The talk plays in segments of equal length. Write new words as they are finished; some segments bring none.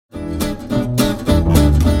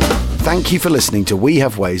Thank you for listening to We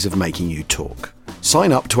Have Ways of Making You Talk.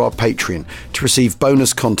 Sign up to our Patreon to receive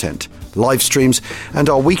bonus content, live streams, and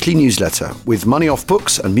our weekly newsletter with money off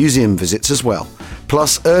books and museum visits as well,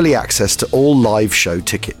 plus early access to all live show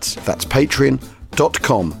tickets. That's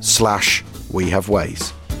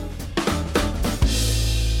patreon.com/wehaveways.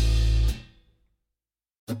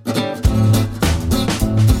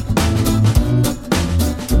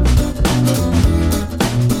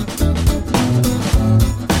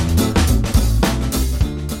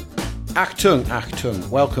 Achtung.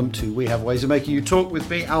 Welcome to We Have Ways of Making You Talk with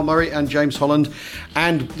me, Al Murray, and James Holland.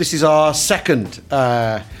 And this is our second.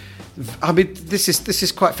 This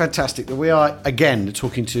is quite fantastic that we are again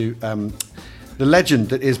talking to the legend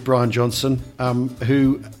that is Brian Johnson,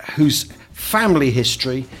 whose family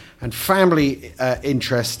history and family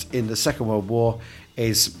interest in the Second World War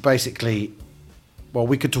is basically, well,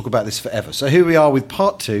 we could talk about this forever. So here we are with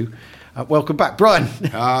part two. Welcome back, Brian.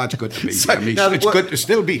 It's good to be here. It's good to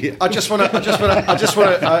still be here. I will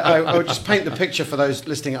just paint the picture for those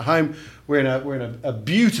listening at home. We're in a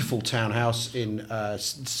beautiful townhouse in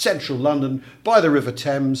central London by the River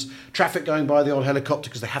Thames. Traffic going by the old helicopter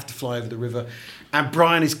because they have to fly over the river. And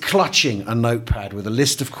Brian is clutching a notepad with a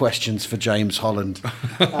list of questions for James Holland.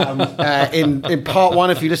 In part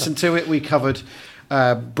one, if you listen to it, we covered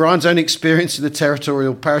Brian's own experience in the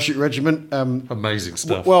Territorial Parachute Regiment. Amazing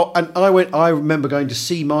stuff. Well, and I remember going to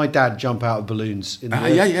see my dad jump out of balloons in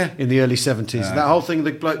the in the early 70s. And that whole thing,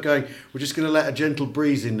 the bloke going, we're just going to let a gentle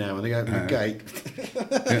breeze in now, and they open the gate.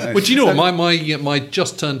 Well, do you know what? My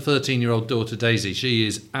just turned 13-year-old daughter Daisy, she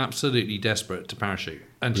is absolutely desperate to parachute.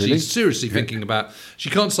 And really? She's seriously thinking about, she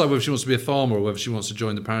can't decide whether she wants to be a farmer or whether she wants to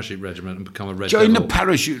join the parachute regiment and become a red Join devil. the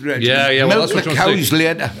parachute regiment. Yeah. Milk Well, that's what the she wants cows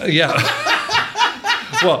later. Yeah.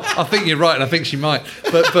 Well, I think you're right, and I think she might.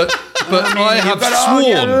 But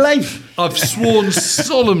I've sworn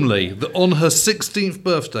solemnly that on her 16th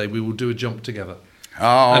birthday we will do a jump together.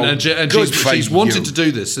 Oh, and she's wanted you. to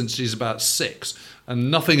do this since she's about 6, and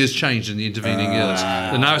nothing has changed in the intervening years.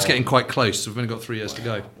 And now it's getting quite close, so we've only got 3 years to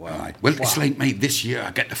go. Right. Well, it's like me this year.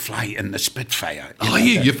 I get to fly in the Spitfire.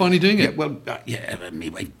 You're finally doing it? My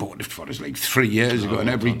wife bought it for us like 3 years ago, and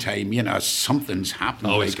every time, something's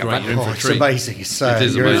happened. Oh, it's great. You're in for a It's treat. amazing. It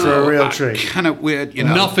is You're in amazing. for a real I treat. cannot wait.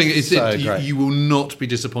 Nothing. great. You will not be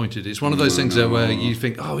disappointed. It's one of those things where you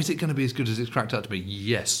think, oh, is it going to be as good as it's cracked out to be?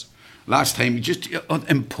 Yes. Last time, just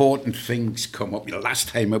important things come up. Last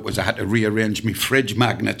time it was I had to rearrange my fridge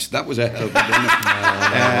magnets. That was a help, didn't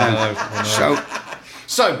it?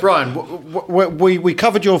 So, Brian, we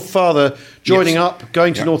covered your father joining up,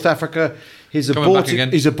 going to North Africa, his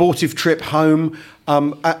abortive trip home.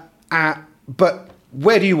 But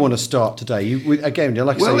where do you want to start today? Like I say, you've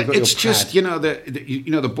got it's your just pad.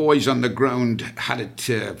 the boys on the ground had it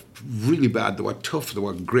really bad. They were tough. They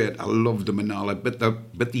were great. I loved them and all that. But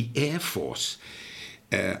the Air Force.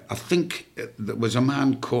 I think there was a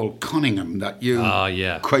man called Cunningham that you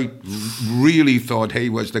quite really thought he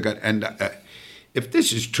was the guy. And if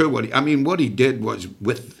this is true, what he did was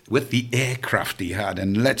with the aircraft he had,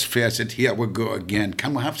 and let's face it, here we go again.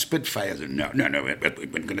 Can we have Spitfires? No, we're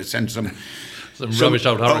going to send some rubbish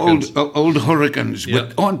old Hurricanes. Old Hurricanes. Yeah.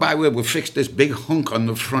 But, by the way, we fixed this big hunk on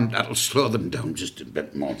the front that'll slow them down just a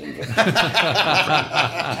bit more than that.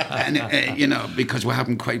 And, because we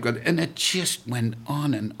haven't quite got... And it just went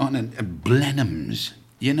on and Blenheims,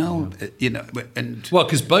 and... Well,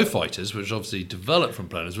 because Beaufighters, which obviously developed from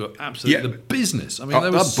Blenheims, were absolutely the business. I mean,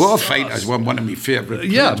 Beaufighters were one of my favourite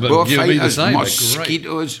planes. Yeah, but Beaufighters, same,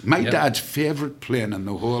 Mosquitoes. My dad's favourite plane in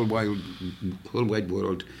the whole wide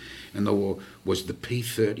world in the war was the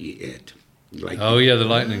P-38. The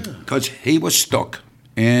Lightning. Because he was stuck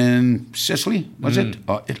in Sicily, was it?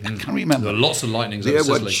 I can't remember. There were lots of Lightnings They over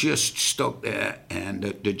Sicily. were just stuck there, and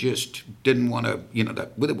they they didn't want to,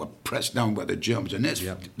 they were pressed down by the Germans. And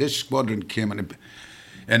this squadron came in,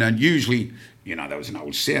 and unusually, there was an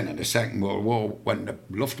old saying in the Second World War, when the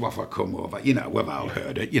Luftwaffe come over, we've all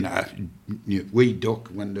heard it, we duck.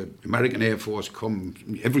 When the American Air Force come,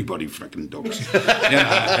 everybody frickin' ducks.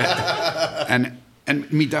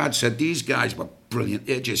 And my dad said, these guys were brilliant.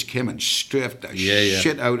 They just came and strafed the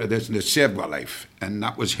shit out of this, and they saved my life. And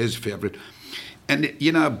that was his favourite. And,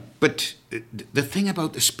 but the thing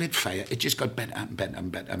about the Spitfire, it just got better and better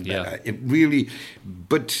and better and better. It really,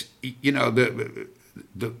 but,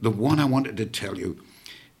 the one I wanted to tell you,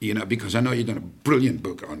 because I know you've done a brilliant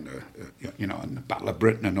book on on the Battle of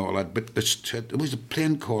Britain and all that, but there was a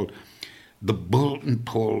plane called the Bolton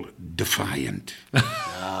Pole Defiant.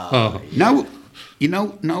 Now,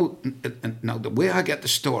 now the way I get the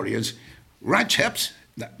story is, right, chaps,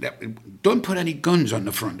 don't put any guns on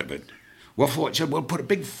the front of it. What for? He said, we'll put a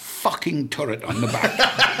big fucking turret on the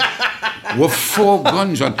back with 4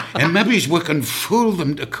 guns on, and maybe we can fool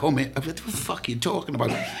them to come in. What the fuck are you talking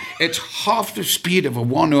about? It's half the speed of a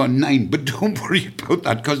 109, but don't worry about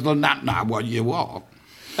that because they'll not know what you are.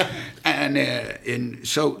 And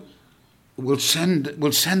so we'll send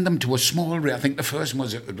them to a small area. I think the first one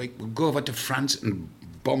was like we'll go over to France and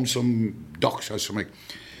bomb some docks or something.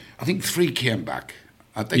 I think 3 came back.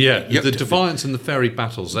 I think the Defiance and the Ferry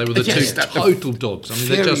battles, they were the two total dogs. I mean,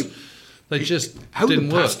 they just how didn't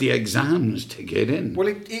work. Pass the exams to get in. Well,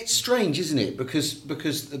 it's strange, isn't it? Because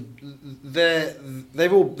they're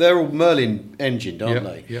all Merlin engined, aren't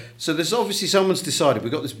they? Yep. So there's obviously someone's decided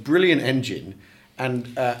we've got this brilliant engine, and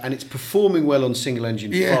it's performing well on single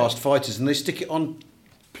engine fast fighters, and they stick it on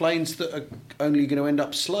planes that are only going to end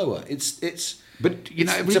up slower. But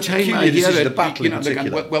every it's time I hear it, the battle they're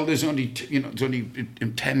going, well, there's only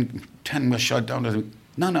 10 were shot down. I think,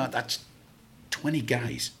 no, that's 20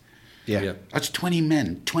 guys. Yeah. That's 20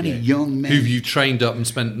 men, 20 young men. Who you trained up and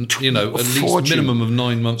spent, at least minimum of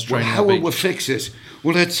 9 months training. Well, how will we fix this?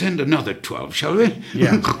 Well, let's send another 12, shall we?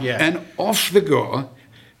 Yeah. And off they go.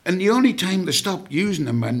 And the only time they stopped using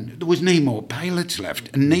them when there was no more pilots left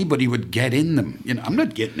and nobody would get in them. I'm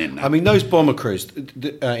not getting in them. I mean, those bomber crews in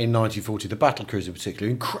 1940, the battle crews in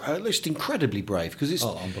particular, are just incredibly brave because it's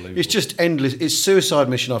unbelievable. It's just endless. It's suicide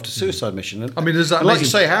mission after suicide mission. And, I mean, there's that like you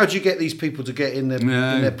say, how do you get these people to get in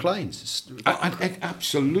their planes?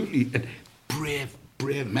 Absolutely. And brave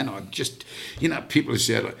men are just, people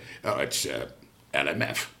say, it's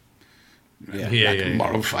LMF.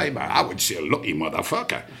 Moral fibre. I would say, lucky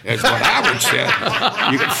motherfucker. That's what I would say.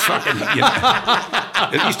 You can fucking,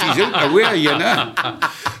 at least he's aware,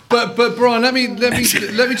 But Brian, let me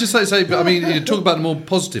just say. I mean, you talk about the more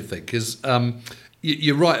positive thing because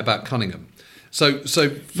you're right about Cunningham. So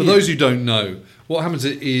for those who don't know, what happens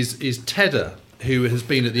is Tedder, who has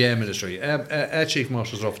been at the Air Ministry, Air Chief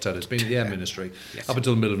Marshal Rolf Tedder has been at the Air Ministry up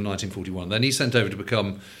until the middle of 1941. Then he's sent over to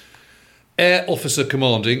become Air Officer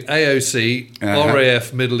Commanding, AOC,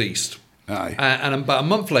 RAF Middle East. And about a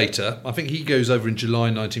month later, I think he goes over in July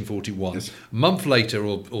 1941. Yes. A month later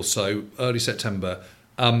or so, early September,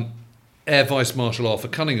 Air Vice Marshal Arthur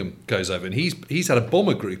Cunningham goes over. And he's had a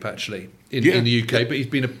bomber group, actually, in the UK. But he's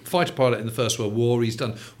been a fighter pilot in the First World War. He's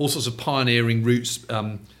done all sorts of pioneering routes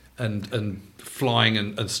and flying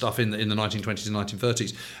and stuff in the 1920s and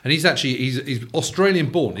 1930s, and he's Australian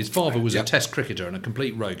born. His father was a Test cricketer and a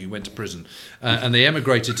complete rogue who went to prison, and they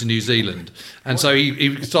emigrated to New Zealand, and so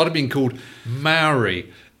he started being called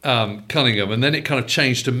Maori Cunningham, and then it kind of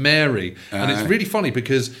changed to Mary, and it's really funny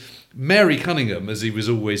because Mary Cunningham, as he was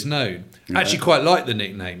always known, actually quite liked the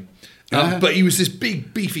nickname. But he was this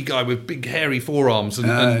big, beefy guy with big, hairy forearms and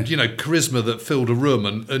charisma that filled a room,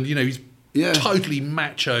 and he's totally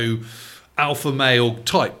macho, alpha male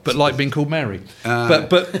type, but like being called Mary. But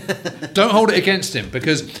don't hold it against him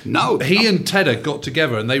because he and Tedder got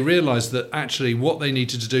together and they realised that actually what they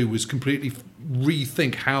needed to do was completely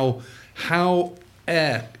rethink how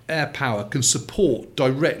air power can support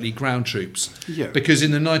directly ground troops. Yeah. Because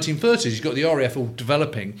in the 1930s, you've got the RAF all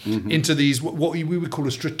developing into these, what we would call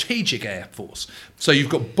a strategic air force. So you've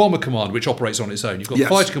got Bomber Command, which operates on its own. You've got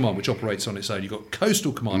Fighter Command, which operates on its own. You've got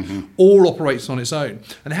Coastal Command, all operates on its own.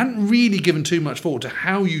 And they hadn't really given too much thought to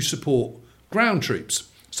how you support ground troops.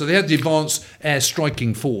 So they had the Advanced Air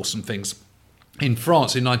Striking Force and things in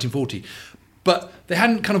France in 1940. But they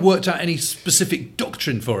hadn't kind of worked out any specific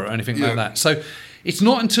doctrine for it or anything like that. So it's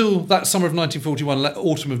not until that summer of 1941,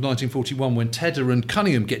 autumn of 1941, when Tedder and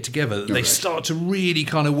Cunningham get together that they start to really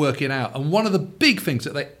kind of work it out. And one of the big things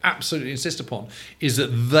that they absolutely insist upon is that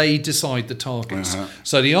they decide the targets.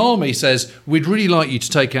 So the army says, we'd really like you to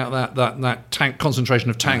take out that tank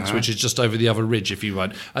concentration of tanks, which is just over the other ridge, if you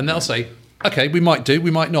like. And they'll say, okay, we might do,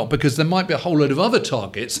 we might not, because there might be a whole load of other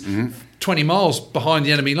targets 20 miles behind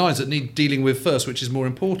the enemy lines that need dealing with first, which is more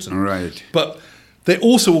important. Right. But they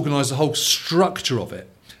also organise the whole structure of it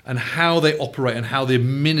and how they operate and how they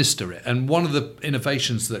administer it. And one of the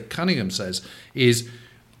innovations that Cunningham says is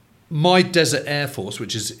my Desert Air Force,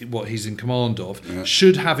 which is what he's in command of,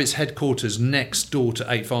 should have its headquarters next door to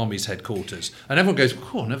 8th Army's headquarters. And everyone goes,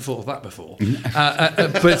 I never thought of that before.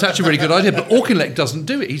 But it's actually a really good idea. But Auchinleck doesn't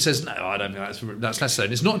do it. He says, no, I don't think that's necessary.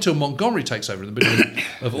 And it's not until Montgomery takes over in the beginning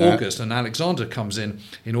of August and Alexander comes in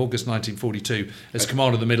August 1942 as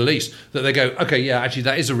commander of the Middle East that they go, okay, yeah, actually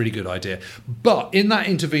that is a really good idea. But in that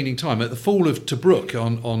intervening time, at the fall of Tobruk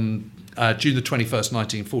on June the 21st,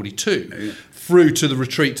 1942, through to the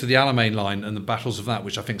retreat to the Alamein line and the battles of that,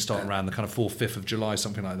 which I think start around the kind of 4th, 5th of July,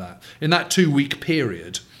 something like that. In that 2-week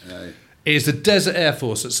period, it is the Desert Air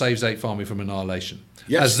Force that saves 8th Army from annihilation.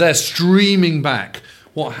 Yes. as they're streaming back,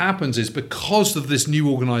 what happens is, because of this new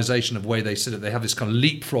organisation of way they sit it, they have this kind of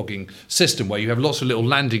leapfrogging system where you have lots of little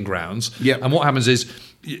landing grounds. Yep. And what happens is,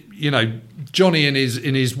 you know, Johnny in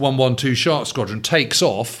his 112 Shark Squadron takes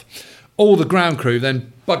off. All the ground crew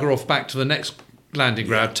then bugger off back to the next landing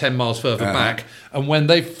ground 10 miles further back. And when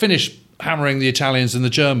they finish hammering the Italians and the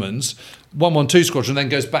Germans, 112 Squadron then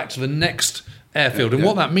goes back to the next airfield. And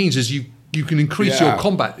what that means is you can increase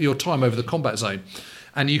your time over the combat zone,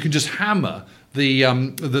 and you can just hammer the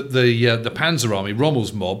Panzer Army,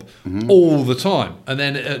 Rommel's mob, all the time. And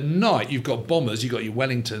then at night, you've got bombers, you've got your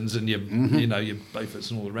Wellingtons and your your Beauforts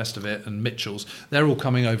and all the rest of it, and Mitchells. They're all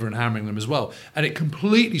coming over and hammering them as well. And it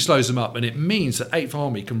completely slows them up, and it means that 8th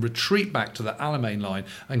Army can retreat back to the Alamein line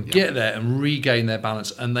and get there and regain their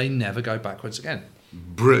balance, and they never go backwards again.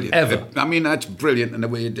 Brilliant. Ever. I mean, that's brilliant in the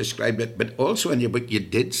way you described it. But also in your book, you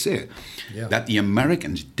did say that the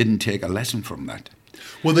Americans didn't take a lesson from that.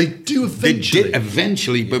 Well, they do eventually. They did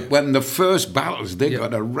eventually, but when the first battles, they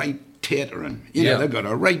got a right tatering. You know, they got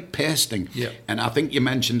a right pasting. Yeah. And I think you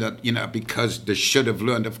mentioned that, you know, because they should have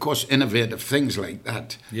learned, of course, innovative things like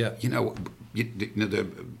that. Yeah. You know,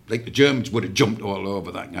 the Germans would have jumped all over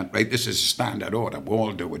that, right? This is standard order. We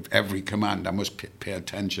all do it. Every commander must pay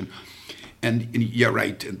attention. And you're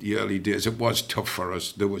right, in the early days, it was tough for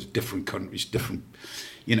us. There was different countries, different,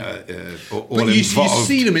 you know, all but you involved.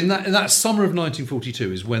 see them in that summer of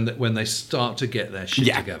 1942 is when they start to get their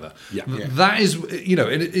shit together. Yeah. That is, you know,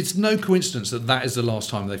 and it's no coincidence that is the last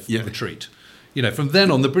time they retreat. You know, from then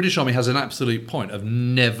on, the British Army has an absolute point of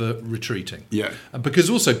never retreating. Yeah. Because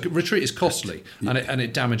also, retreat is costly, and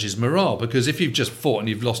it damages morale, because if you've just fought and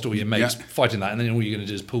you've lost all your mates fighting that, and then all you're going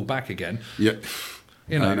to do is pull back again. Yeah.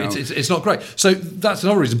 You know, it's not great. So that's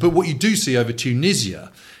another reason. But what you do see over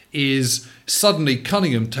Tunisia is suddenly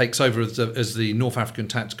Cunningham takes over as the North African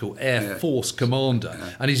Tactical Air Force commander.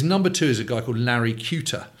 And his number 2 is a guy called Larry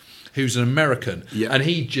Cuter, who's an American. Yeah. And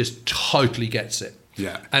he just totally gets it.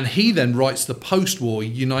 Yeah. And he then writes the post-war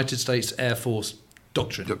United States Air Force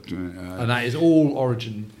Doctrine. And that is all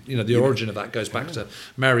origin, you know, the origin of that goes back to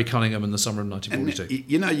Mary Cunningham in the summer of 1942. And,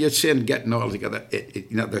 you know, you're saying getting all together, you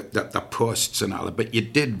know, the posts and all that, but you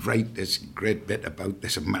did write this great bit about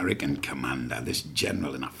this American commander, this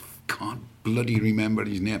general, and I can't bloody remember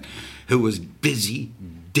his name, who was busy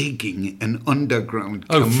digging an underground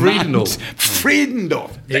command.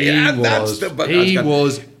 Friedendorf. He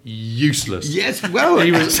was useless. Yes, well.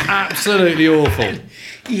 He was absolutely awful.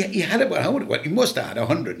 He had about, he must have had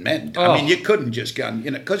 100 men. I mean, you couldn't just go,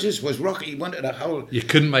 you know, because this was Rocky, he wanted a whole... You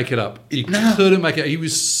couldn't make it up. You couldn't make it up. He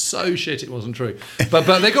was so shit, it wasn't true. But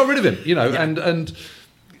they got rid of him, you know, and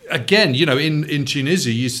again, you know, in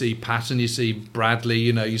Tunisia, you see Patton, you see Bradley,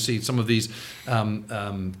 you know, you see some of these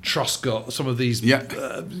Truscott, some of these, you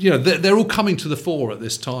know, they're all coming to the fore at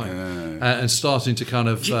this time and starting to kind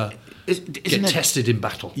of get tested in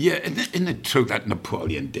battle. Yeah, isn't it true that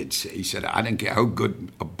Napoleon did say, he said, I don't care how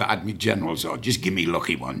good or bad my generals are, just give me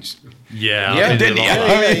lucky ones. Yeah. Didn't he?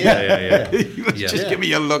 Yeah. Just give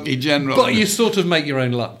me a lucky general. But you sort of make your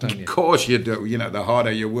own luck, don't you? Of course you do. You know, the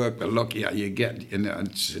harder you work, the luckier you get. You know,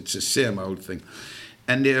 it's the same old thing.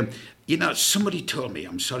 And, you know, somebody told me,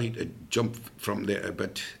 I'm sorry to jump from there,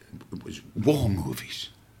 but it was war movies.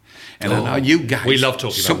 And I know you guys... We love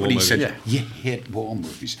talking about war movies. Somebody said, you hate war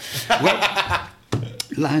movies. Well,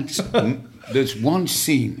 lads, there's one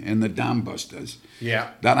scene in The Dam Busters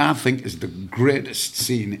that I think is the greatest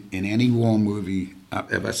scene in any war movie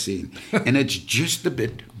I've ever seen. And it's just the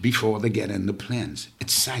bit before they get in the planes.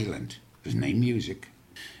 It's silent. There's no music.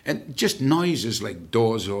 And just noises like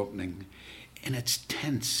doors opening. And it's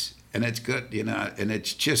tense. And it's good, you know, and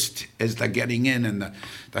it's just, as they're getting in and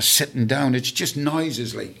they're sitting down, it's just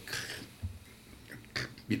noises like,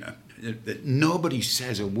 you know, nobody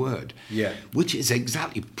says a word. Yeah. Which is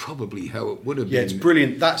exactly probably how it would have been. Yeah, it's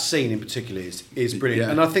brilliant. That scene in particular is brilliant.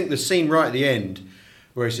 Yeah. And I think the scene right at the end,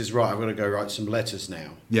 where he says, right, I'm going to go write some letters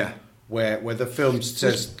now. Yeah. Where the film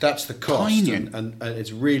says that's the cost, and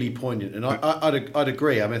it's really poignant, and I'd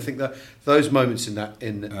agree. I mean, I think that those moments in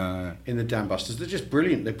the Dam Busters, they're just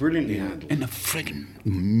brilliant. They're brilliantly handled. And the friggin'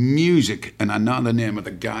 music, and I know the name of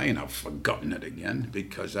the guy, and I've forgotten it again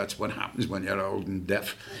because that's what happens when you're old and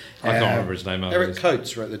deaf. I can't remember his name. Eric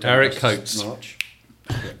Coates wrote the Dam Busters March.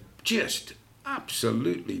 Just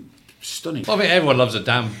absolutely stunning. I think everyone loves a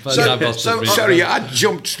Dam Busters. Sorry, I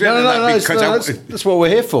jumped straight on that because that's what we're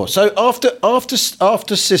here for. So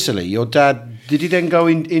after Sicily, your dad, did he then go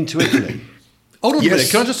into Italy? Hold on a minute.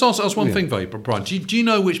 Can I just ask one thing for you, Brian? Do you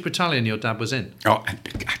know which battalion your dad was in? Oh, I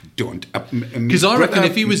don't. Because I reckon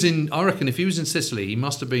if he was in Sicily, he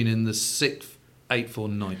must have been in the 6th 8th or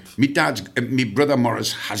 9th. My brother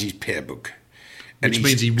Morris has his pay book. Which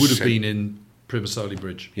means he would have been in Primasoli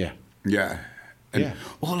Bridge. Yeah. Yeah. And Yeah.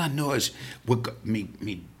 all I know is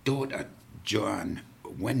my daughter, Joanne,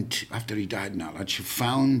 went, after he died and all that, she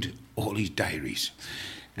found all his diaries.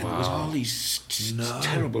 And it was all these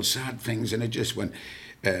terrible, sad things. And it just went,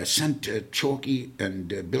 sent Chalky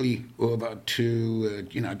and Billy over to,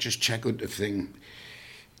 just check out the thing.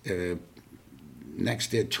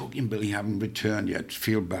 Next day, Chalky and Billy haven't returned yet.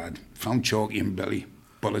 Feel bad. Found Chalky and Billy,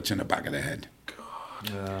 bullets in the back of the head.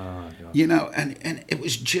 God. And it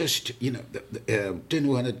was just, didn't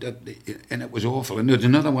want it, and it was awful. And there's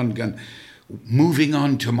another one going, moving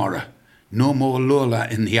on tomorrow. No more Lola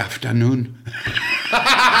in the afternoon.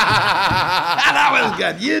 That was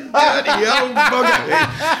good. You dirty old bugger.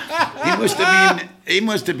 He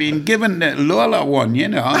must have been given Lola one,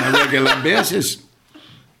 on a regular basis.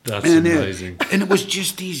 That's amazing. And it was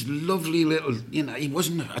just these lovely little, he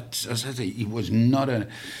wasn't, as I say, he was not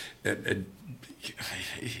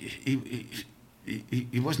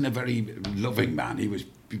he wasn't a very loving man. He was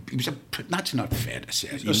that's not fair to say.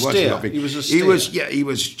 He was loving. He was a steer. He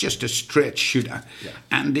was just a straight shooter. Yeah.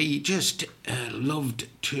 And he just loved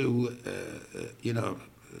to, he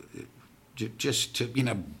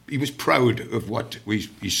was proud of what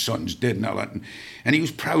his sons did and all that. And he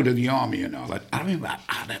was proud of the army and all that. I remember I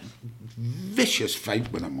had a vicious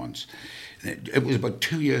fight with him once. It was about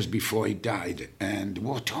 2 years before he died, and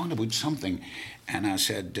we were talking about something, and I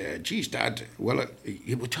said, geez, Dad, well,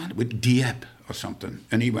 you were talking about Dieppe or something,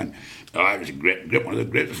 and he went, it was a great, one of the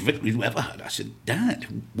greatest victories we ever had. I said, Dad,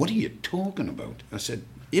 what are you talking about? I said,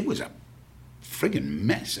 it was a friggin'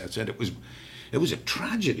 mess. I said, it was a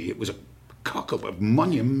tragedy. It was a cock-up of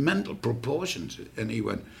monumental proportions. And he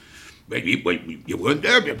went, well, you weren't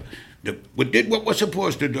there. We did what we're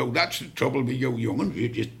supposed to do. That's the trouble with you young.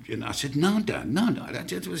 And I said, no, Dad, no.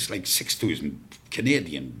 It was like 6,000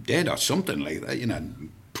 Canadian dead or something like that,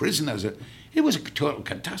 prisoners. It was a total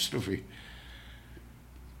catastrophe.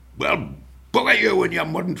 Well, bugger you and your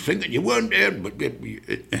mother thinking you weren't there.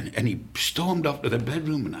 And he stormed off to the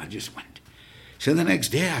bedroom, and I just went. So the next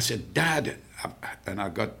day I said, Dad, and I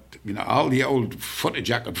got, all the old footage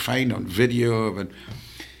I could find on video of it,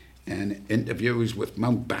 and interviews with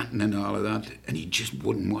Mountbatten and all of that, and he just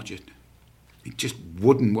wouldn't watch it. He just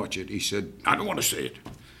wouldn't watch it. He said, I don't want to see it.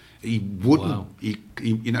 He wouldn't. Wow. He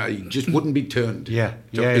just wouldn't be turned. Yeah.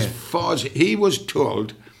 So as far as he was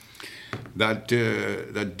told that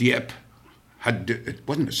Dieppe it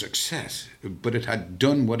wasn't a success, but it had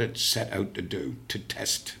done what it set out to do, to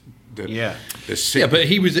test the city. Yeah, but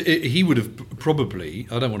he would have probably,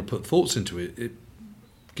 I don't want to put thoughts into it,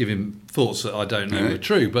 give him thoughts that I don't know are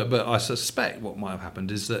true, but I suspect what might have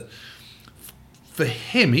happened is that for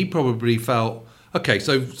him, he probably felt, okay,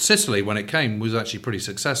 so Sicily, when it came, was actually pretty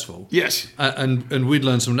successful. Yes. And we'd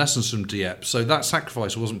learned some lessons from Dieppe, so that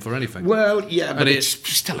sacrifice wasn't for anything. Well, yeah, but it's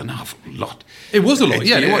still an awful lot. It was a lot,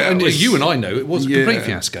 you and I know it was a complete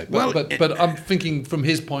fiasco. But I'm thinking from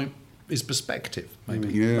his perspective,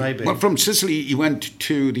 maybe. Yeah. Maybe. Well, from Sicily, he went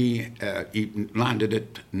to he landed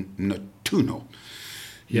at Nettuno,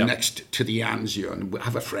 next to the Anzio, and we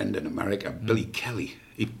have a friend in America, Billy Kelly.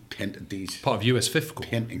 He painted these part of US Fifth Corps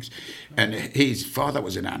paintings, and his father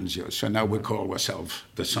was in Anzio, so now we call ourselves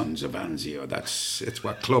the Sons of Anzio. It's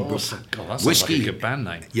what club of that whiskey. Sounds like a good band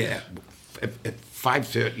name. Yeah, at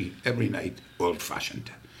 5:30 every night, old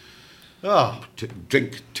fashioned. Oh, to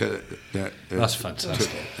drink to the. That's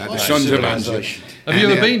fantastic. The Sons of Anzio. Have you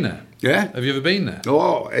ever been there? Yeah. Have you ever been there?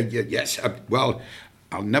 Oh, yes. Well,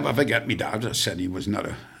 I'll never forget my dad. I said he was not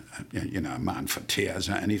a man for tears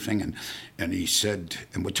or anything, and he said,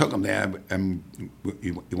 and we took him there, and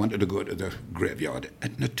he wanted to go to the graveyard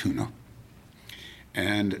at Nettuno.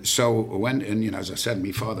 And so we went in, as I said,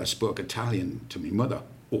 my father spoke Italian to my mother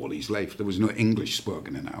all his life. There was no English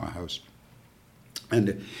spoken in our house.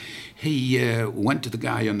 And he went to the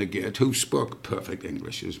guy on the gate who spoke perfect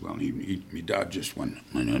English as well. My dad just went,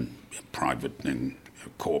 private and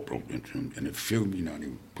corporal, and a few, and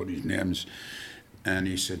he put his names. And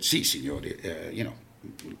he said, "Si, signore,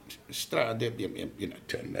 strada,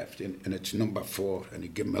 turn left, and it's number 4." And he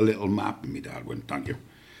gave him a little map, and my dad went, "Thank you."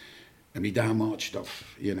 And my dad marched off,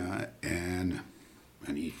 and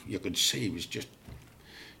you could see he was just,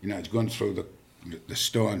 it's going through the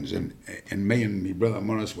stones, and me and my brother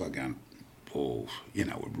Morris were going, we're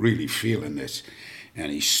really feeling this.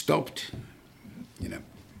 And he stopped,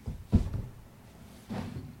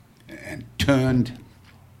 and turned.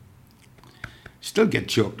 Still get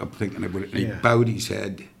choked up thinking about it. And he bowed his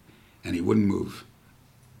head, and he wouldn't move.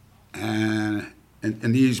 And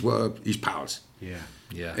these were his pals. Yeah.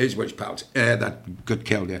 Yeah. His witch pals. That got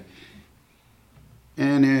killed there.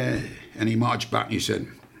 And he marched back and he said,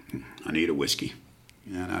 I need a whiskey.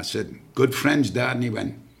 And I said, good friends, Dad. And he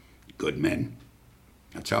went, good men.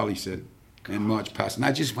 That's all he said. And marched past. And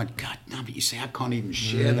I just went, God damn it, you say I can't even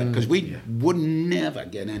share that. Because we would never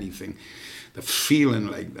get anything. The feeling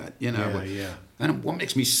like that, you know. And what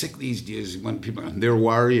makes me sick these days when people, they're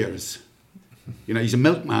warriors. You know, he's a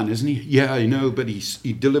milkman, isn't he? Yeah, I know, but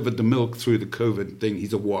he delivered the milk through the COVID thing.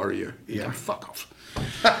 He's a warrior. Yeah. Fuck off.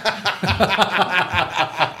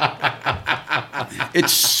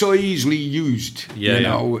 It's so easily used, you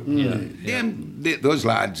know. Those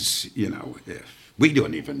lads, you know, we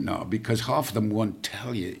don't even know because half of them won't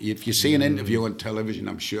tell you. If you see an interview on television,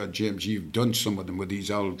 I'm sure, James, you've done some of them with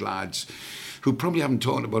these old lads who probably haven't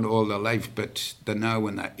talked about all their life, but they're now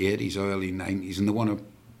in their 80s or early 90s and they want to,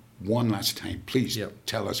 one last time, please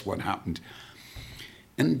tell us what happened.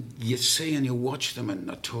 And you see and you watch them and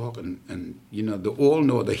they're talking and, you know, they all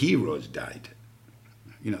know the heroes died.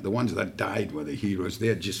 You know, the ones that died were the heroes.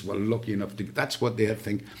 They just were lucky enough to, that's what they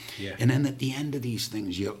think. Yeah. And then at the end of these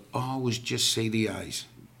things, you'll always just see the eyes.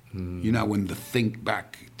 You know, when they think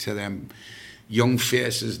back to them young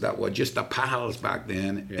faces that were just the pals back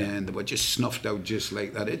then and they were just snuffed out just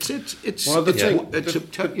like that. The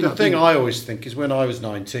thing I always think is when I was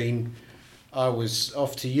 19, I was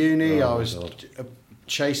off to uni, I was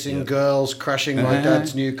chasing girls, crashing my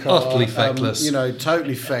dad's new car. Utterly feckless. You know,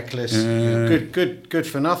 totally feckless. Good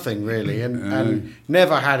for nothing, really. And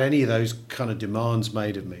never had any of those kind of demands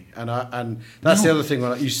made of me. And that's the other thing,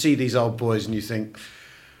 when you see these old boys and you think,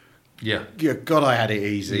 God, I had it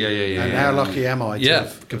easy. And how lucky am I to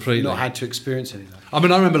have not had to experience any of that. I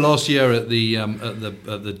mean, I remember last year at the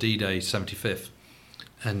D-Day 75th,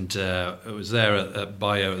 and it was there at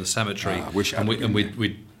Bio at the cemetery,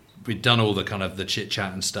 we'd done all the kind of the chit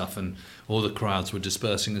chat and stuff, and all the crowds were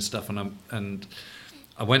dispersing and stuff, and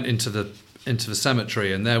I went into the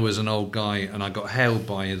cemetery, and there was an old guy, and I got hailed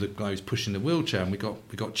by the guy who's pushing the wheelchair, and we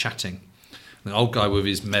got chatting. The old guy with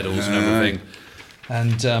his medals and everything,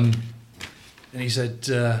 and he said,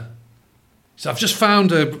 I've just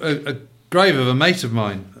found a grave of a mate of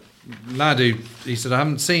mine, lad who, he said, I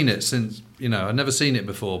haven't seen it since, you know, I'd never seen it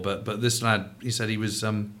before, but this lad, he said he was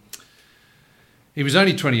only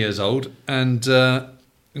 20 years old, and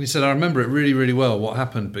he said, I remember it really, really well what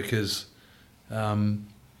happened, because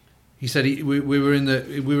he said it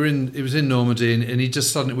was in Normandy, and he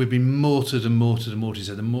just suddenly, we'd been mortared and mortared and mortared. He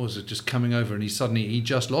said the mortars are just coming over, and he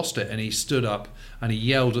just lost it, and he stood up and he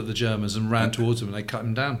yelled at the Germans and ran towards them, and they cut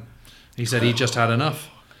him down. He said he just had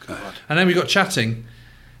enough. God. And then we got chatting,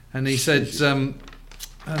 and he said, I'm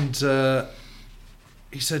going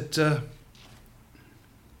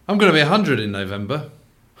to be 100 in November.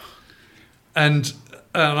 And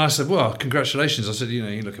I said, well, congratulations. I said, you know,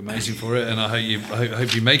 you look amazing for it, and I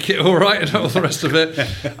hope you make it all right, and all the rest of it.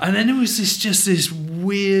 And then it was this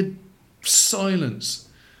weird silence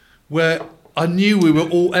where I knew we were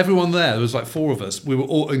all, everyone there was like four of us, we were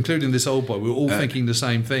all, including this old boy, we were all thinking the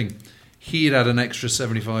same thing. He'd had an extra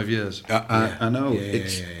 75 years. I know.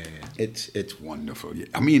 It's wonderful.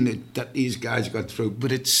 I mean, that these guys got through,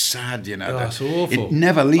 but it's sad, you know. That's awful. It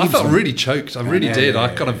never leaves them. I felt really choked. I really did.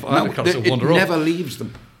 I kind of wander off. It never leaves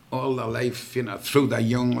them all their life, you know, through their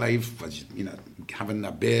young life, you know, having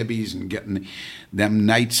their babies and getting them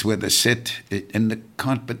nights where they sit in the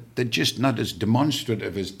can't, but they're just not as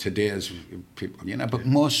demonstrative as today's people, you know. But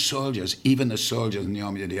most soldiers, even the soldiers in the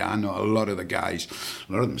army today, I know a lot of the guys,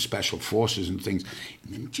 a lot of them special forces and things,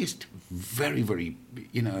 and they're just very, very,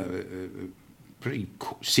 you know, pretty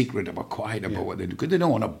secretive or quiet about what they do, because they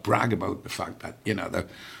don't want to brag about the fact that, you know,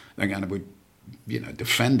 they're going to be, you know,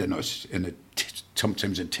 defending us, and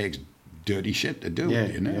sometimes it takes dirty shit to do,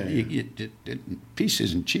 you know. Peace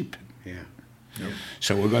isn't cheap. Yeah. Nope.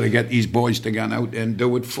 So we've got to get these boys to go out and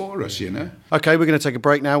do it for us, you know. Okay, we're going to take a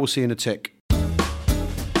break now. We'll see you in a tick.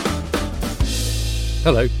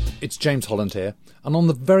 Hello, it's James Holland here, and on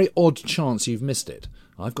the very odd chance you've missed it,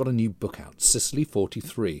 I've got a new book out, Sicily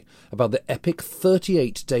 43, about the epic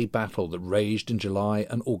 38-day battle that raged in July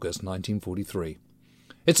and August 1943.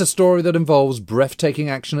 It's a story that involves breathtaking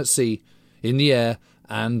action at sea, in the air,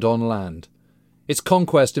 and on land. Its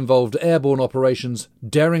conquest involved airborne operations,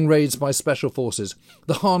 daring raids by special forces,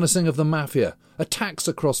 the harnessing of the mafia, attacks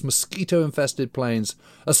across mosquito-infested plains,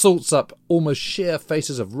 assaults up almost sheer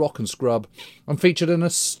faces of rock and scrub, and featured an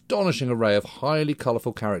astonishing array of highly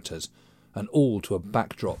colourful characters, and all to a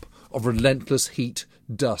backdrop of relentless heat,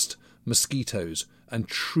 dust, mosquitoes, and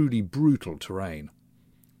truly brutal terrain.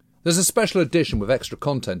 There's a special edition with extra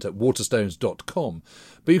content at waterstones.com,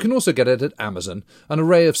 but you can also get it at Amazon, an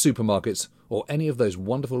array of supermarkets, or any of those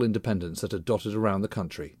wonderful independents that are dotted around the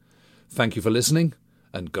country. Thank you for listening,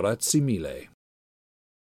 and grazie mille.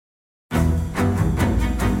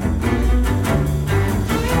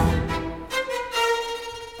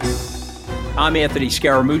 I'm Anthony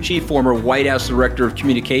Scaramucci, former White House Director of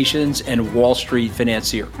Communications and Wall Street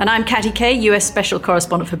financier. And I'm Katty Kay, US Special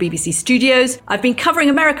Correspondent for BBC Studios. I've been covering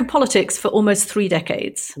American politics for almost 3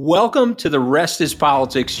 decades. Welcome to The Rest is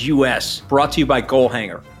Politics US, brought to you by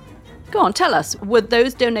Goalhanger. Go on, tell us, were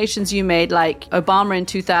those donations you made, like Obama in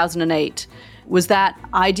 2008, was that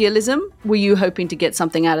idealism? Were you hoping to get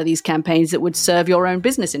something out of these campaigns that would serve your own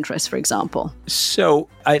business interests, for example? So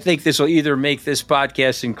I think this will either make this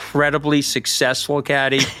podcast incredibly successful,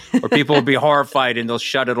 Katty, or people will be horrified and they'll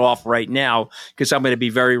shut it off right now because I'm going to be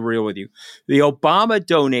very real with you. The Obama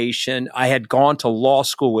donation, I had gone to law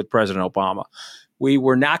school with President Obama. We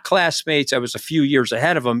were not classmates. I was a few years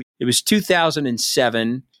ahead of him. It was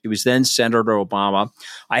 2007. He was then Senator Obama.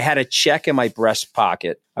 I had a check in my breast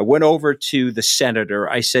pocket. I went over to the senator.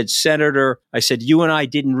 I said, Senator, you and I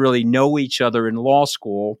didn't really know each other in law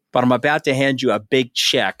school, but I'm about to hand you a big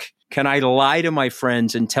check. Can I lie to my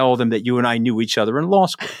friends and tell them that you and I knew each other in law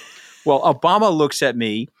school? Well, Obama looks at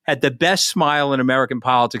me, had the best smile in American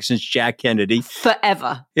politics since Jack Kennedy.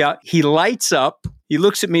 Forever. Yeah. He lights up. He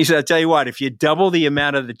looks at me and says, I'll tell you what, if you double the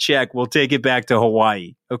amount of the check, we'll take it back to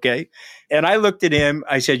Hawaii. Okay. And I looked at him.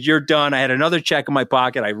 I said, you're done. I had another check in my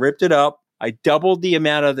pocket. I ripped it up. I doubled the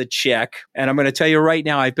amount of the check. And I'm going to tell you right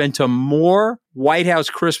now, I've been to more White House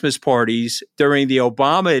Christmas parties during the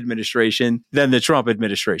Obama administration than the Trump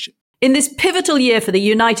administration. In this pivotal year for the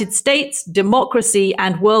United States, democracy,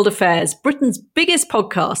 and world affairs, Britain's biggest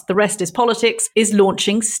podcast, The Rest is Politics, is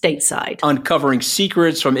launching stateside. Uncovering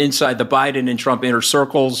secrets from inside the Biden and Trump inner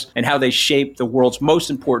circles and how they shape the world's most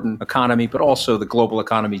important economy, but also the global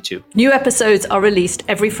economy too. New episodes are released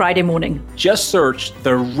every Friday morning. Just search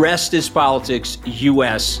The Rest is Politics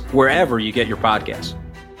US wherever you get your podcasts.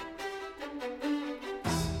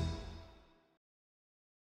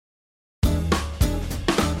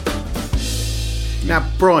 Now,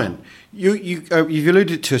 Brian, you've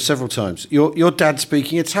alluded to it several times. Your dad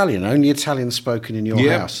speaking Italian, only Italian spoken in your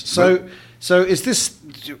house. So is this?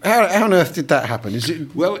 How on earth did that happen? Is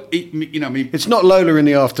it? Well, it's not Lola in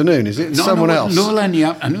the afternoon, is it? Someone else. Lola in the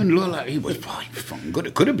afternoon. Lola, he was fucking good.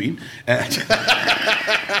 It could have been.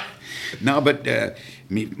 No, but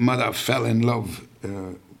my mother fell in love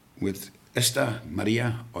with Esther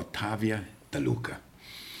Maria Ottavia De Luca.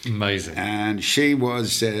 Amazing. And she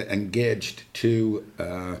was engaged to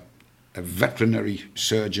a veterinary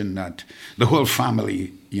surgeon that the whole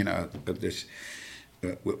family, of this,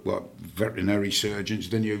 were veterinary surgeons,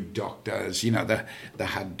 the new doctors, they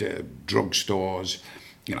had drugstores,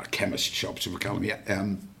 chemist shops, if we call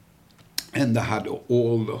them, and they had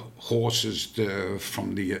all the horses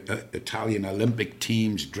from the Italian Olympic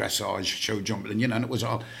teams, dressage, show jumping, and it was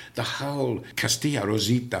all, the whole Castilla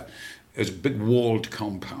Rosita. There's a big walled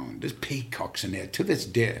compound. There's peacocks in there to this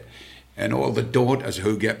day. And all the daughters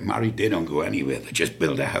who get married, they don't go anywhere. They just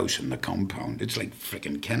build a house in the compound. It's like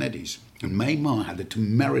frickin' Kennedy's. And my mom had the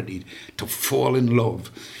temerity to fall in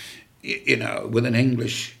love, with an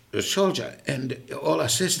English soldier. And all her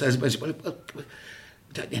sisters was,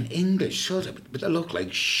 an English soldier, but they look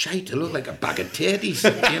like shite. They look like a bag of tatties,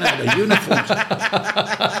 the uniforms.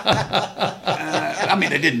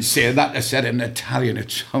 I didn't say that. I said it in Italian.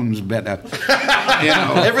 It sounds better.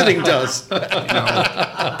 Everything does.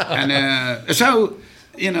 And so,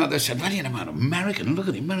 they said, well, man, American. Look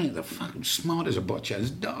at the American. They're fucking smart as a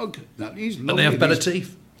butcher's dog. Now, he's lovely. But they have better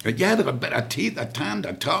teeth. Yeah, they've got better teeth. They're tanned,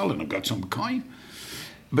 they're tall, and they've got some coin.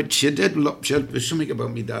 But she did look. There's something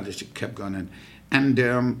about me dad that she kept going in. And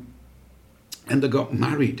they got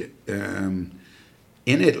married in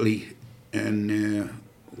Italy, in,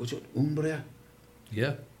 was it Umbria?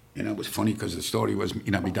 Yeah. It was funny because the story was,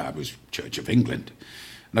 my dad was Church of England.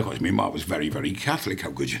 And of course, my mom was very, very Catholic.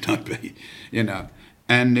 How could you not be?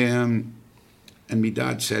 And my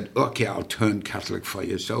dad said, okay, I'll turn Catholic for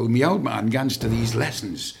you. So my old man goes to these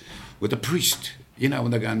lessons with a priest. When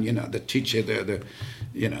they're going, the teacher there,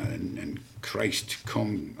 and Christ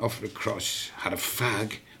come off the cross, had a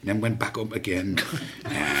fag, and then went back up again,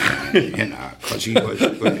 because he was,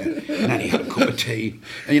 and then he had a cup of tea,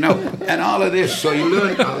 and all of this. So you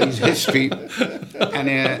learn all these history,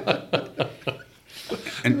 and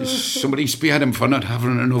somebody speared him for not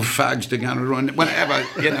having enough fags to go and run, whatever,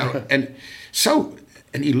 and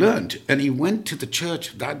he learned, and he went to the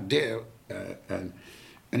church that day,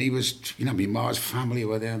 and he was, my ma's family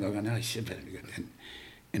were there, and they're going,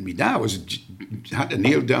 And my dad had to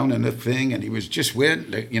kneel down in the thing, and he was just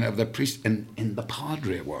waiting, the priest, and the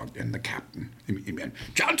padre walked in, the captain. He went,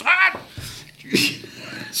 "Children!"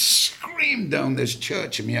 Screamed down this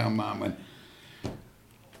church, and my old man went,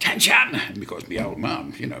 "Attention!" And because my old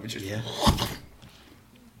man, was just... Yeah.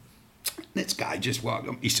 This guy just walked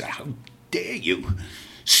up. He said, "How dare you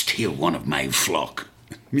steal one of my flock?"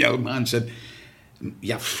 My old man said,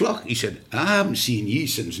 "Your flock?" He said, "I haven't seen ye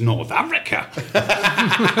since North Africa."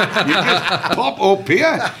 You just pop up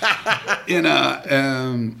here,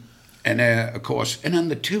 and of course, and then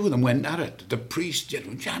the two of them went at it. The priest just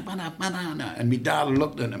went, "Banana," and my dad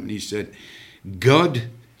looked at him and he said, "God,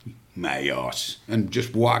 my arse," and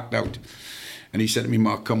just walked out. And he said to me,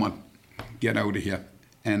 "Mark, come on, get out of here."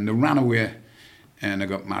 And they ran away, and I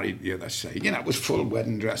got married the other side. It was full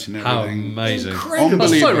wedding dress and everything. How amazing. Incredible.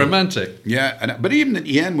 That's so romantic. Yeah, but even at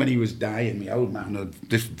the end, when he was dying, my old man,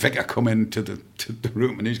 this vicar come into the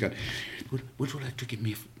room, and he's going, would you like to give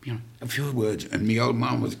me a few words? And my old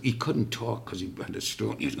man he couldn't talk because he had a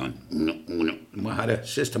stroke. He was going, no. And we had a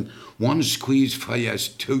system, 1 squeeze for yes,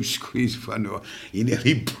 2 squeeze for no. He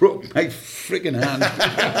nearly broke my friggin' hand.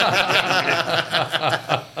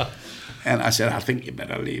 And I said, "I think you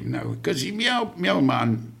better leave now." Because my old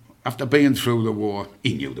man, after being through the war,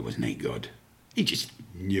 he knew there was no God. He just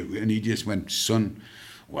knew. And he just went, "Son,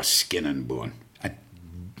 was skin and bone,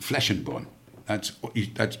 flesh and bone."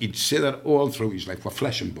 He'd say that all through his life, "We're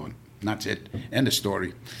flesh and bone." And that's it. End of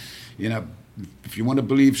story. If you want to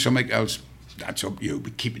believe something else, that's up to you,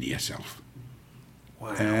 but keep it to yourself.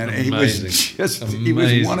 Wow. And he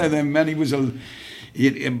was one of them men. He was a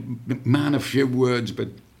man of few words, but...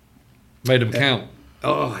 Made him count.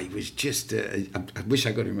 He was just... I wish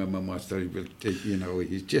I could remember more story, but,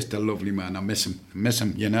 he's just a lovely man. I miss him,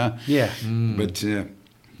 Yeah. But,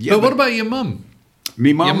 But what about your mum?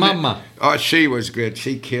 Me mum... Your mama. Oh, she was great.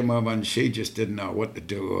 She came over and she just didn't know what to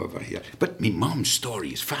do over here. But me mum's story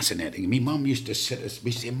is fascinating. Me mum used to sit us...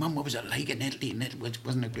 We say, "Mum, what was it like in Italy?" And it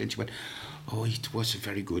wasn't it great? She went, "Oh, it was a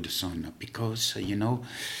very good, son, because,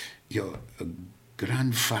 your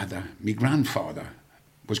grandfather... My grandfather...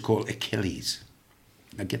 was called Achilles.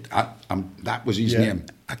 That was his name,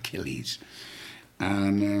 Achilles,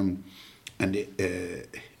 and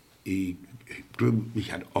he grew. He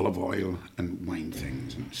had olive oil and wine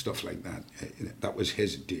things and stuff like that. That was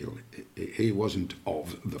his deal. He wasn't of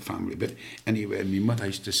the family, but anyway, my mother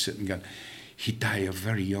used to sit and go, "He died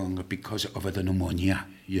very young because of the pneumonia.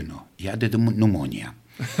 He had the pneumonia."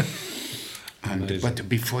 But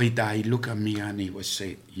before he died, look at me and he would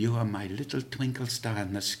say, "You are my little twinkle star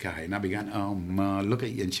in the sky." And I began, "Oh, Ma, look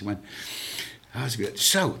at you." And she went, "That's good."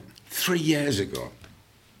 So, 3 years ago,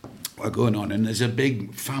 we're going on, and there's a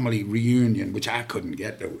big family reunion, which I couldn't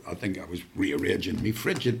get to. I think I was rearranging my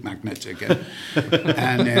frigid magnets again.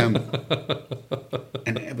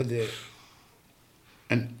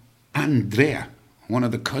 and Andrea, one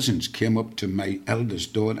of the cousins, came up to my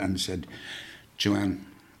eldest daughter and said, "Joanne,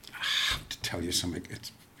 I have to tell you something.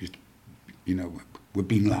 We've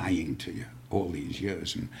been lying to you all these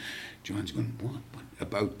years." And Joanne's going, "What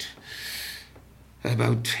about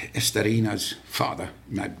Esterina's father,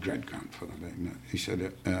 my great-grandfather?" He said,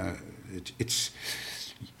 "It's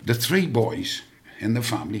the 3 boys in the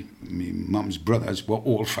family, my mum's brothers, were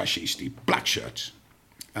all fascisti, black shirts.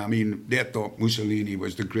 I mean, they thought Mussolini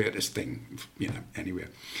was the greatest thing, anyway.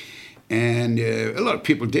 And a lot of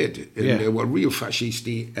people did. And they were real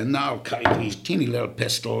fascisti, and now carrying these teeny little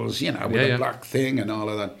pistols, with a black thing and all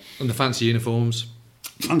of that. And the fancy uniforms.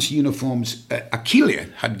 Achille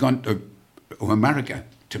had gone to America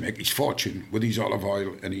to make his fortune with his olive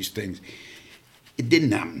oil and his things. It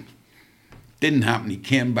didn't happen. He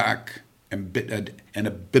came back embittered and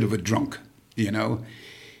a bit of a drunk,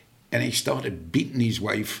 And he started beating his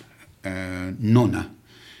wife, Nonna.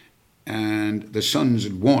 And the sons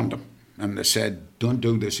had warned him. And they said, "Don't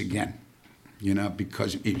do this again,"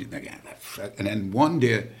 because and then one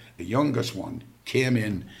day, the youngest one came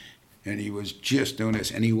in and he was just doing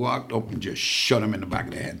this, and he walked up and just shot him in the back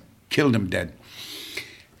of the head, killed him dead.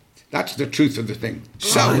 That's the truth of the thing.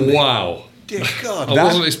 Wow. Dear God. I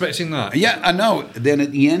wasn't expecting that. Yeah, I know. Then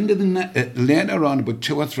at the end of the night, later on, about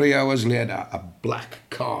 2 or 3 hours later, a black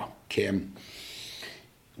car came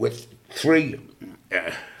with 3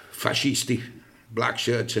 fascisti black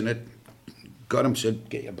shirts in it. Got him, said,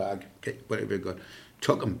 "Get your bag, get whatever you got."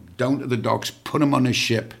 Took him down to the docks, put him on a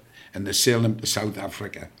ship, and they sailed him to South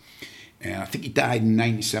Africa. And I think he died in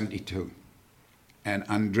 1972. And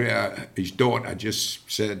Andrea, his daughter, just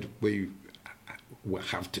said, we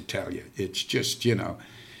have to tell you. It's just,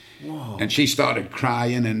 Whoa. And she started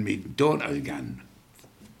crying, and my daughter again,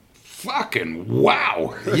 fucking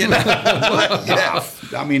wow. You know, yeah.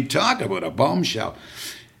 I mean, talk about a bombshell.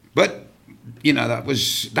 But you know, that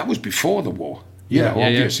was before the war. You know,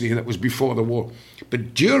 obviously that was before the war.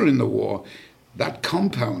 But during the war, that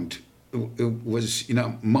compound was, you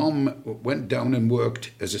know, Mom went down and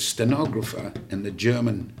worked as a stenographer in the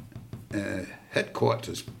German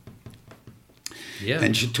headquarters. Yeah,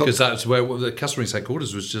 and she took, because that's where the customs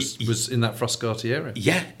headquarters was in that Frascati area.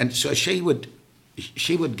 Yeah, and so she would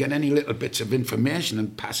get any little bits of information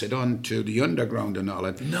and pass it on to the underground and all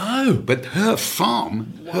that. No, but her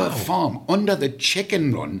farm under the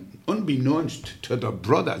chicken run, unbeknownst to the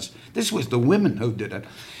brothers, this was the women who did it.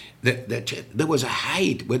 There was a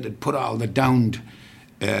hide where they'd put all the downed,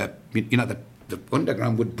 you know, the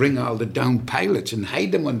underground would bring all the downed pilots and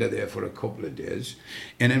hide them under there for a couple of days,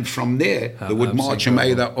 and then from there they would march them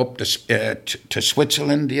either up to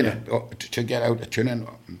Switzerland, you know, to get out of Turin,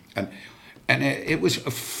 and it was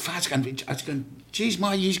a fast. I was going, geez,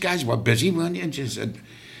 Ma, you guys were busy, weren't you? And she said,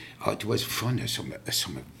 oh, it was fun. There's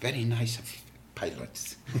some very nice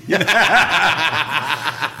pilots. Very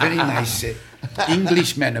nice.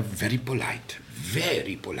 Englishmen are very polite.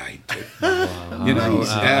 Very polite. Wow. You know,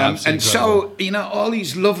 and so, you know, all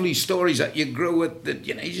these lovely stories that you grew with, that,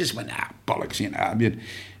 you know, you just went, bollocks, you know. I mean,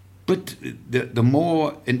 but the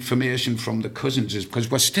more information from the cousins is,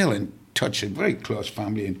 because we're still in touch, a very close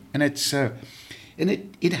family, and it's and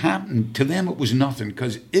it happened to them. It was nothing,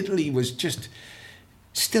 because Italy was just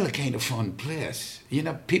still a kind of fun place. You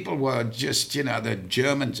know, people were just, you know, the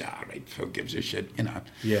Germans, right, who gives a shit, you know.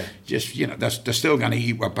 Yeah. Just, you know, they're still going to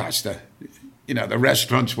eat with pasta. You know, the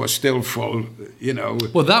restaurants were still full, you know.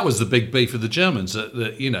 Well, that was the big beef of the Germans,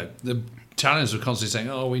 that you know, the Italians were constantly saying,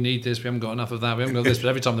 oh, we need this, we haven't got enough of that, we haven't got this. But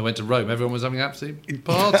every time they went to Rome, everyone was having an absolute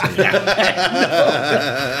party.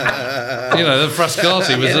 You know, the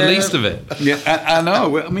Frascati was the least of it. Yeah, I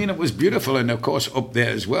know. I mean, it was beautiful. And, of course, up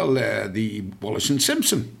there as well, the Wallace and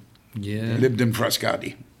Simpson lived in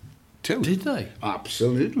Frascati, too. Did they?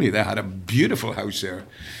 Absolutely. They had a beautiful house there,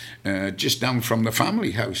 just down from the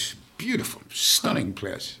family house. Beautiful, stunning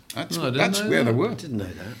place. That's where they were. I didn't know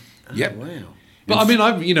that. Oh, yep. Wow. But I mean,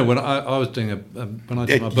 when I was doing when I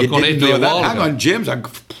did my book on Italy a while ago. Hang on, James. I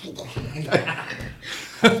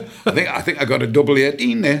think I got a double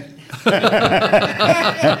 18 there.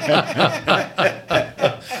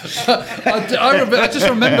 I just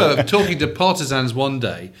remember talking to partisans one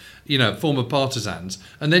day, you know, former partisans,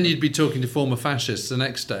 and then you'd be talking to former fascists the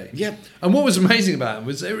next day. Yep. And what was amazing about them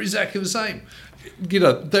was they were exactly the same. You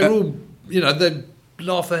know, they're all, you know, they'd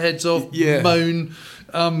laugh their heads off, moan,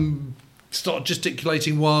 start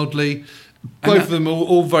gesticulating wildly. Both of them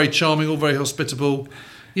all very charming, all very hospitable.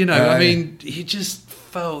 You know, I mean, you just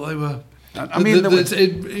felt they were. I mean,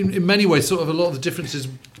 in many ways, sort of a lot of the differences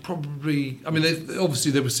probably. I mean,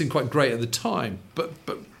 obviously they were seen quite great at the time, but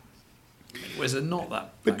in many ways they're not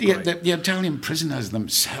that. But the Italian prisoners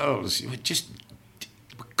themselves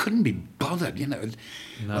couldn't be bothered, you know.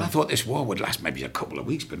 No. Well, I thought this war would last maybe a couple of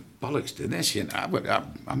weeks, but bollocks to this, you know.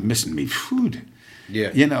 I'm missing me food,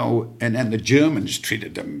 you know. And then the Germans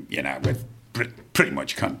treated them, you know, with pretty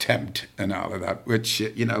much contempt and all of that, which,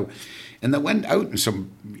 you know. And they went out in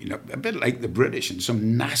some, you know, a bit like the British, in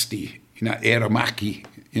some nasty, you know, Aeromacchi,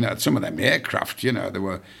 you know, some of them aircraft, you know, they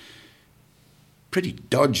were pretty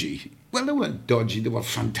dodgy. Well, they weren't dodgy, they were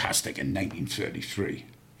fantastic in 1933,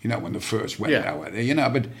 you know, when they first went out there, you know.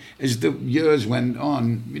 But as the years went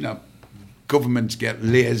on, you know, governments get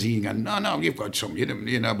lazy and go, no, you've got some,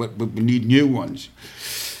 you know, but we need new ones.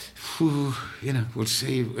 Whew, you know, we'll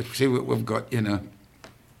see what we've got, you know.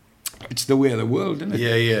 It's the way of the world, isn't it?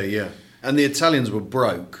 Yeah. And the Italians were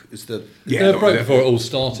broke. They were broke before it all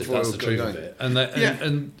started. That's the truth of it.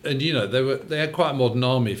 And you know, they had quite a modern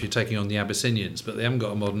army if you're taking on the Abyssinians, but they haven't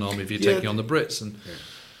got a modern army if you're taking on the Brits. And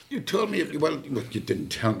you told me, well, you didn't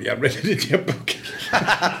tell me. I read it in your book.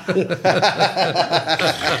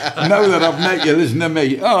 Now that I've met you, listen to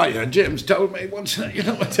me. Oh yeah, James told me once. You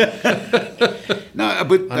know what? No,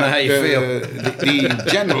 but I know how you feel. The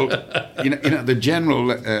general, the general,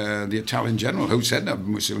 the Italian general who said that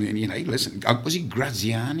Mussolini, you know, listen, was he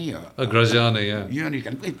Graziani or? Graziani, yeah. You know, you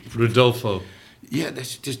can, Rodolfo. Yeah,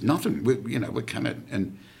 there's nothing. We kind of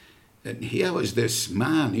and here was this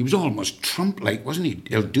man. He was almost Trump-like, wasn't he?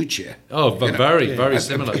 El Duce. Oh, but very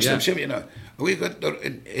similar. Yeah. You know, we got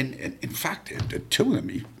in fact the two of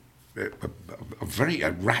them. Are very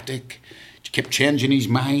erratic. He kept changing his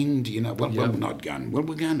mind. You know, well, we're not going. Well,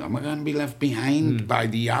 we're going. Am I going to be left behind by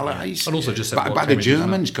the Allies? And also just by the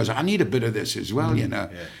Germans, because I need a bit of this as well. You know,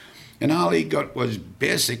 and all he got was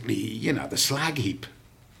basically, you know, the slag heap.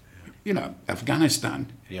 You know,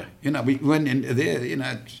 Afghanistan. Yeah. You know, we went into there. You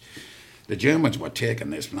know. the Germans were taking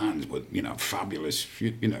this land with, fabulous,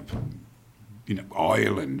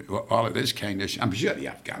 oil and all of this kind of shit. I'm sure the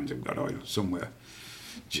Afghans have got oil somewhere.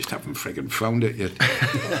 Just haven't friggin' found it yet.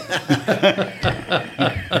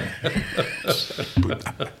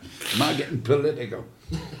 Am I getting political?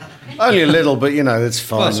 Only a little, but it's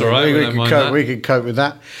fine. Well, that's all right. We could cope with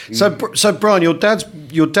that. So Brian, your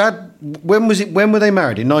dad. When was it? When were they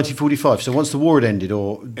married? In 1945. So once the war had ended,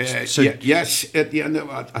 or yes, at the end of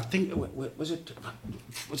I think was it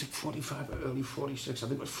 45 or early 46? I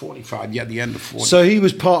think it was 45. Yeah, the end of 40. So he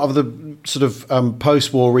was part of the sort of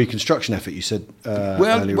post-war reconstruction effort. You said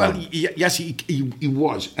earlier on. Yes, he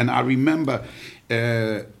was, and I remember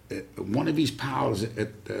one of his pals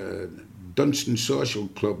at Dunstan Social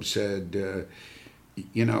Club said,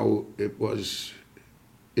 it was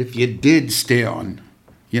if you did stay on.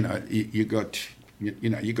 You got I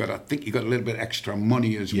think you got a little bit extra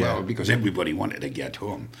money as well, because everybody wanted to get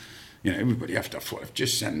home. Everybody after thought,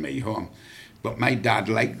 just send me home. But my dad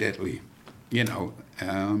liked Italy, and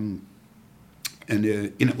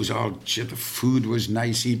it was all shit. The food was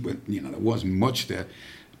nicey, but there wasn't much there.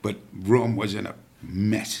 But Rome was in a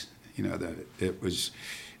mess. It was.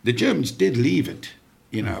 The Germans did leave it,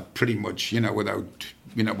 pretty much, without.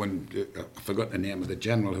 When I forgot the name of the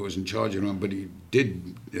general who was in charge of him, but he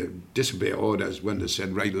did disobey orders when they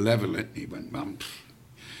said, right, level it. He went,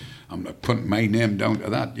 I'm not putting my name down to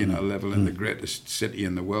that, level in the greatest city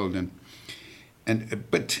in the world.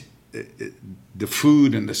 But the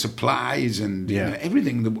food and the supplies and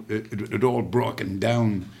everything, it all broken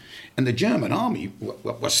down. And the German army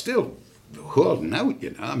was still holding out,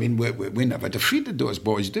 I mean, we never defeated those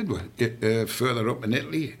boys, did we? Further up in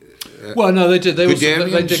Italy. Well, no, they did. They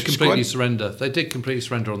did completely surrender. They did completely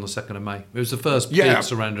surrender on the 2nd of May. It was the first big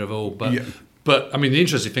surrender of all. But I mean, the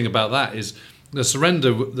interesting thing about that is the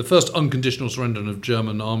surrender. The first unconditional surrender of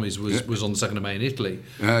German armies was on the 2nd of May in Italy.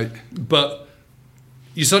 But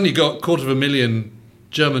you suddenly got 250,000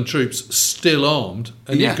 German troops still armed,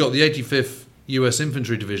 and you've got the 85th US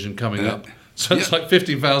Infantry Division coming up. So it's like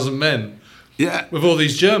 15,000 men. Yeah. With all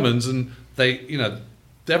these Germans, and they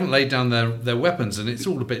haven't laid down their weapons, and it's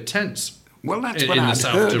all a bit tense. Well, that's what I'd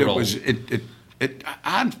heard.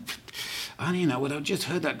 I just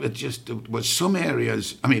heard that it was some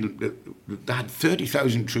areas. I mean, they had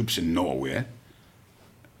 30,000 troops in Norway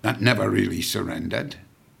that never really surrendered.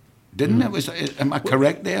 Didn't it? Am I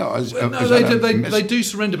correct there? No, they do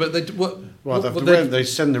surrender, but they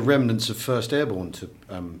send the remnants of 1st Airborne to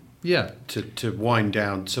wind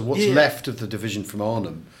down. So what's left of the division from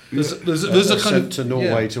Arnhem? There's a kind of to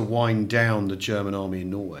Norway to wind down the German army in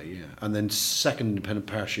Norway, and then 2nd Independent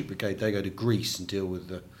Parachute Brigade, they go to Greece and deal with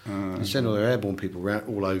they send all their airborne people around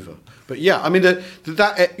all over. But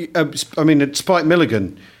Spike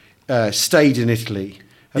Milligan stayed in Italy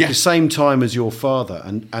at the same time as your father,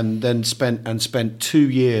 and then spent 2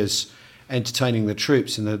 years entertaining the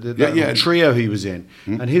troops in the trio he was in,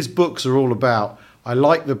 and his books are all about. I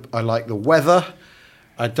like the weather.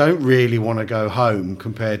 I don't really want to go home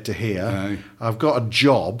compared to here. No. I've got a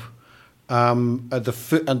job, and the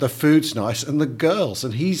food's nice, and the girls.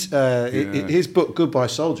 And his book Goodbye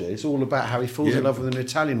Soldier is all about how he falls in love with an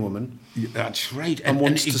Italian woman. That's right, and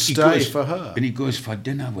wants to stay for her. And he goes for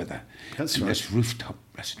dinner with her. That's in right. This rooftop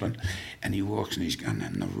restaurant, and he walks and he's gone,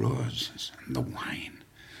 and the roses and the wine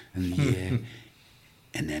and the air,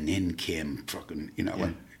 and then in came fucking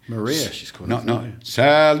Maria, she's called. No.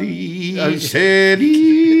 Sally,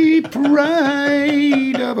 Sally,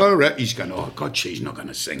 pride of a... He's going, oh, God, she's not going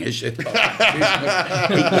to sing his shit.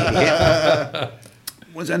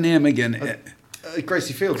 What's her name again?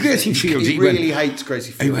 Gracie Fields. Gracie Fields. He really hates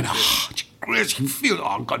Gracie Fields. He went, Gracie Fields,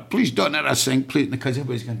 oh, God, please don't let her sing, please. Because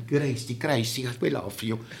everybody's going, Gracie, we love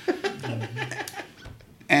you.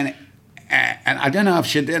 And I don't know if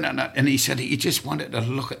she did or not. And he said he just wanted to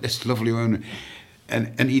look at this lovely woman.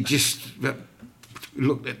 And he just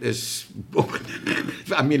looked at this book.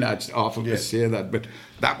 I mean, it's awful to say that, but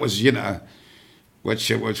that was, what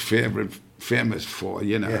she was famous for,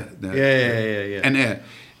 Yeah.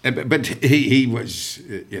 And but he was,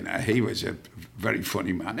 he was a very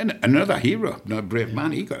funny man and another hero, a brave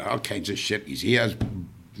man. He got all kinds of shit. His ears,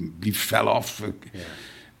 he fell off,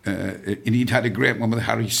 and he'd had a great one with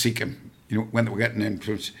Harry Seacombe. When they were getting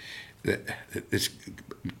into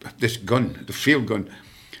this gun, the field gun,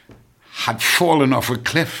 had fallen off a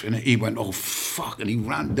cliff, and he went, oh, fuck, and he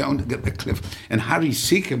ran down to get the cliff. And Harry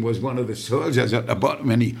Seacombe was one of the soldiers at the bottom,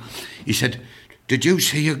 and he said, did you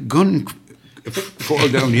see a gun fall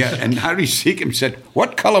down here. And Harry Seacombe said,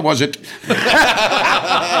 "What colour was it?"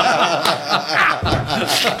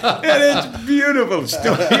 And it's beautiful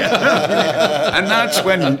story. And that's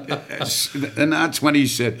when he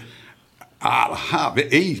said, "I'll have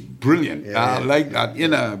it. He's brilliant. I like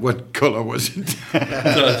that. What colour was it?"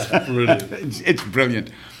 That's brilliant. It's brilliant.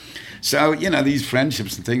 So, these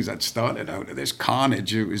friendships and things that started out of this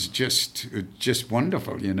carnage, it was just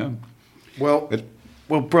wonderful, Well,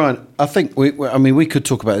 Brian, I think we could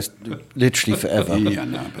talk about this literally forever. Yeah,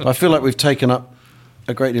 no, but I feel like we've taken up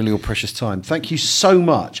a great deal of your precious time. Thank you so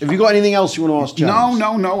much. Have you got anything else you want to ask James?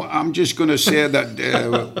 No. I'm just going to say that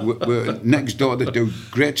we're next door to do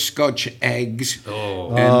great Scotch eggs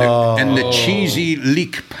and the cheesy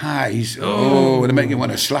leek pies. Oh, they make you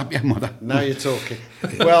want to slap your mother. Now you're talking.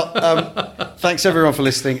 Well, thanks everyone for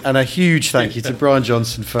listening, and a huge thank you to Brian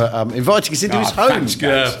Johnson for inviting us into his home. Thanks,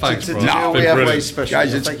 guys. Yeah, thanks, to Brian. do It's We been Have brilliant. Ways special.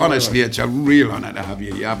 Guys, Thank you very honestly, much. it's a real honour to have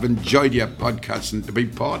you. I've enjoyed your podcast, and to be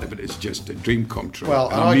part of it is just a dream come true. Well,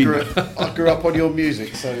 And I mean grew that. up on your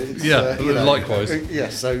music, so it's, likewise. Yeah,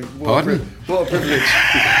 so Pardon? what a privilege.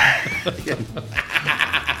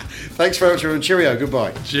 Thanks very much, everyone. Cheerio.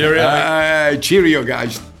 Goodbye. Cheerio. Cheerio,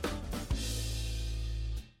 guys.